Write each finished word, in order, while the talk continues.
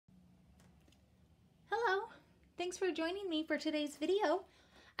thanks for joining me for today's video.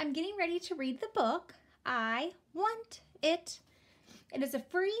 I'm getting ready to read the book, I Want It. It is a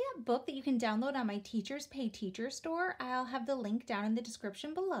free book that you can download on my Teachers Pay Teacher store. I'll have the link down in the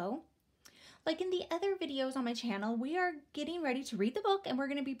description below. Like in the other videos on my channel, we are getting ready to read the book and we're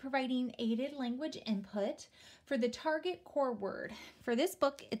going to be providing aided language input for the target core word. For this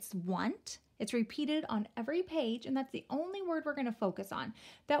book, it's want. It's repeated on every page, and that's the only word we're going to focus on.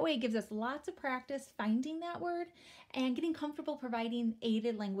 That way it gives us lots of practice finding that word and getting comfortable providing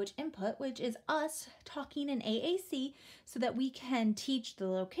aided language input, which is us talking in AAC so that we can teach the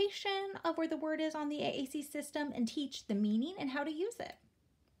location of where the word is on the AAC system and teach the meaning and how to use it.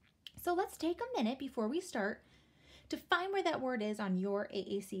 So let's take a minute before we start to find where that word is on your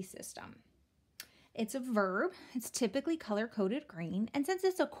AAC system. It's a verb. It's typically color-coded green. And since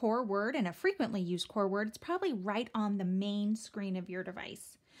it's a core word and a frequently used core word, it's probably right on the main screen of your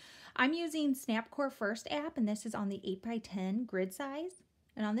device. I'm using SnapCore First app, and this is on the 8x10 grid size.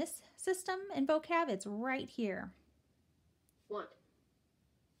 And on this system in vocab, it's right here. Want.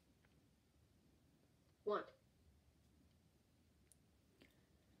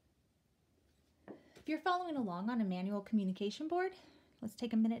 If you're following along on a manual communication board, let's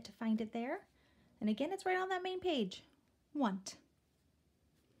take a minute to find it there. And again, it's right on that main page. Want.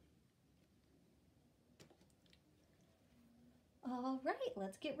 All right,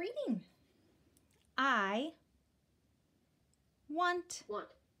 let's get reading. I want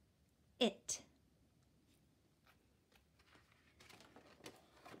it.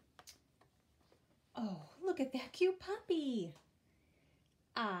 Oh, look at that cute puppy.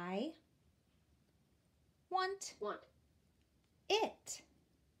 I want it.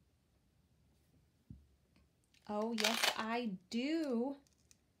 Oh, yes, I do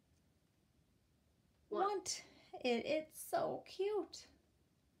want it. It's so cute.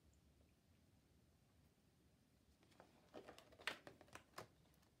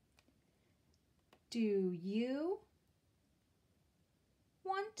 Do you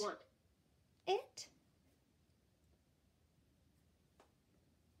want it?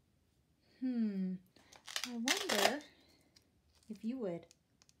 I wonder if you would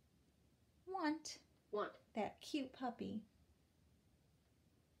want that cute puppy.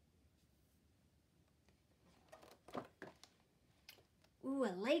 Ooh,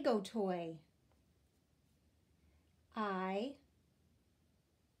 a Lego toy. I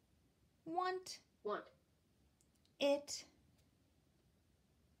want it.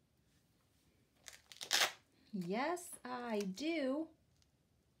 Yes, I do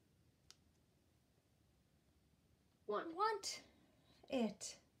want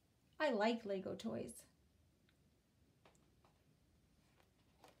it. I like Lego toys.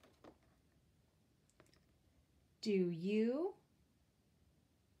 Do you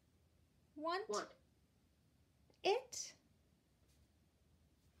want it?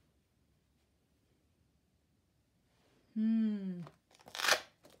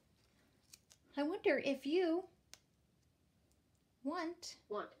 I wonder if you want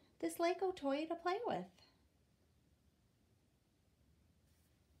this Lego toy to play with.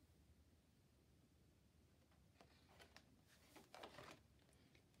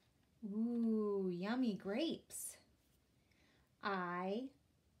 Ooh, yummy grapes. I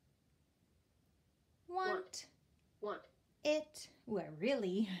want it. Ooh, I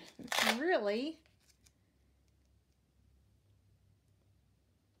really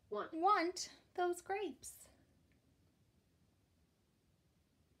want those grapes.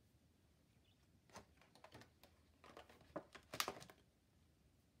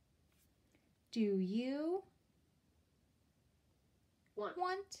 Do you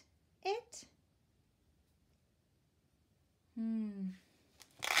want it?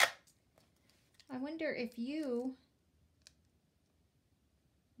 I wonder if you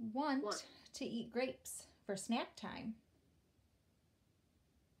want to eat grapes for snack time.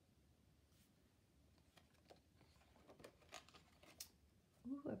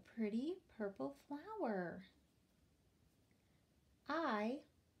 Ooh, a pretty purple flower. I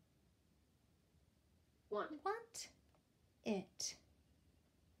want it.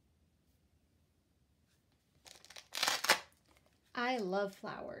 I love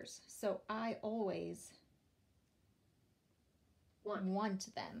flowers, so I always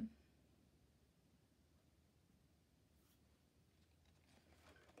want them.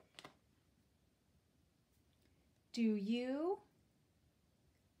 Do you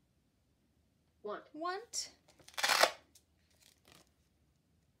want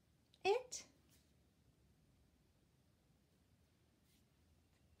it?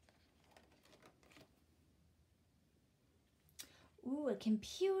 Ooh, a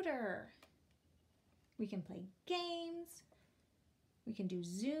computer. We can play games. We can do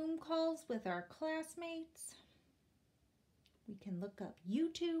Zoom calls with our classmates. We can look up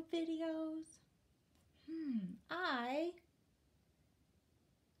YouTube videos. I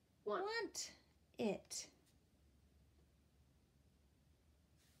want it.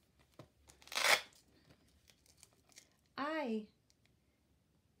 I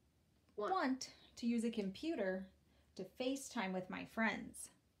want to use a computer to FaceTime with my friends.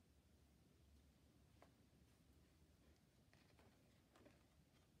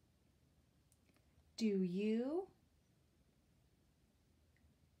 Do you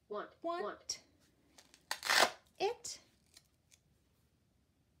want it?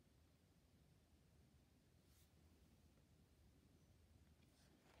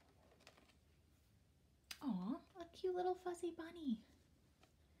 Aw, a cute little fuzzy bunny.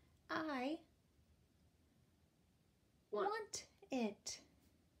 I want it.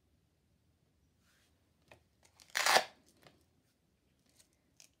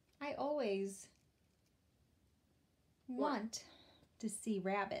 I always want to see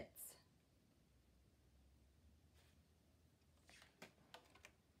rabbits.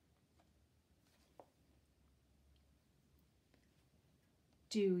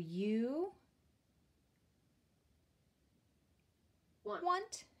 Do you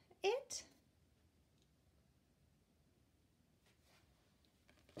want it?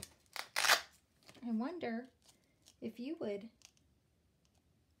 I wonder if you would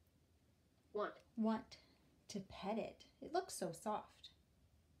want to pet it. It looks so soft.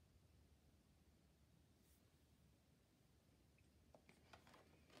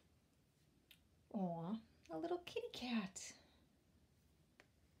 Aw, a little kitty cat.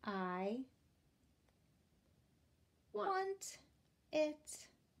 I want it.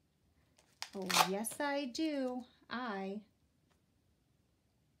 Oh, yes, I do. I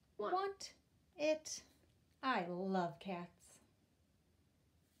want it. I love cats.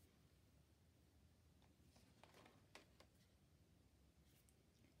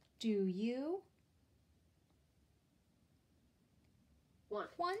 Do you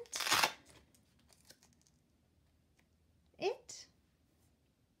want it?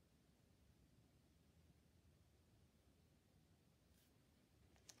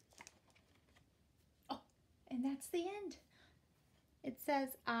 Oh, and that's the end. It says,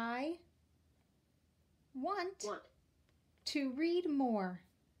 I want to read more.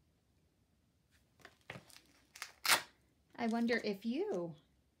 I wonder if you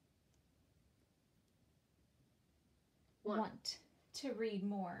want to read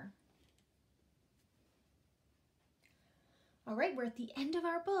more. All right, we're at the end of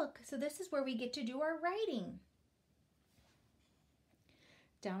our book, so this is where we get to do our writing.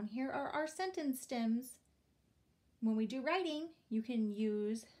 Down here are our sentence stems. When we do writing, you can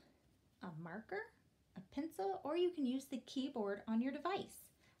use a marker, a pencil, or you can use the keyboard on your device.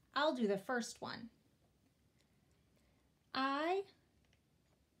 I'll do the first one. I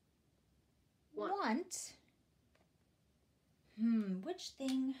want. Which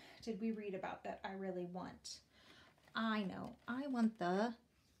thing did we read about that I really want? I know. I want the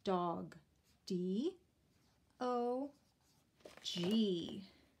dog. D-O-G.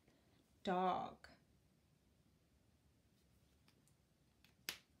 Dog.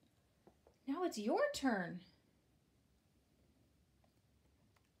 Now it's your turn.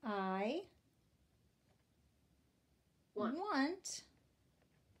 I want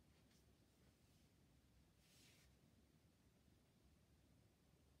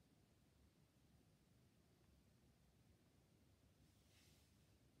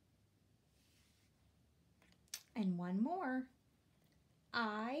and one more.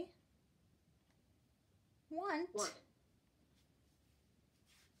 I want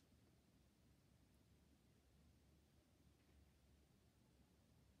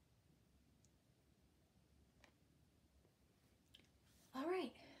all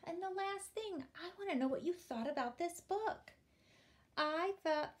right, and the last thing, I want to know what you thought about this book. I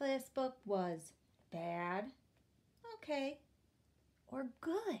thought this book was bad, okay, or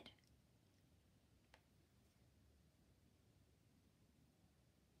good.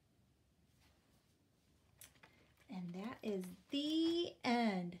 And that is the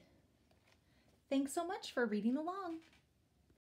end. Thanks so much for reading along.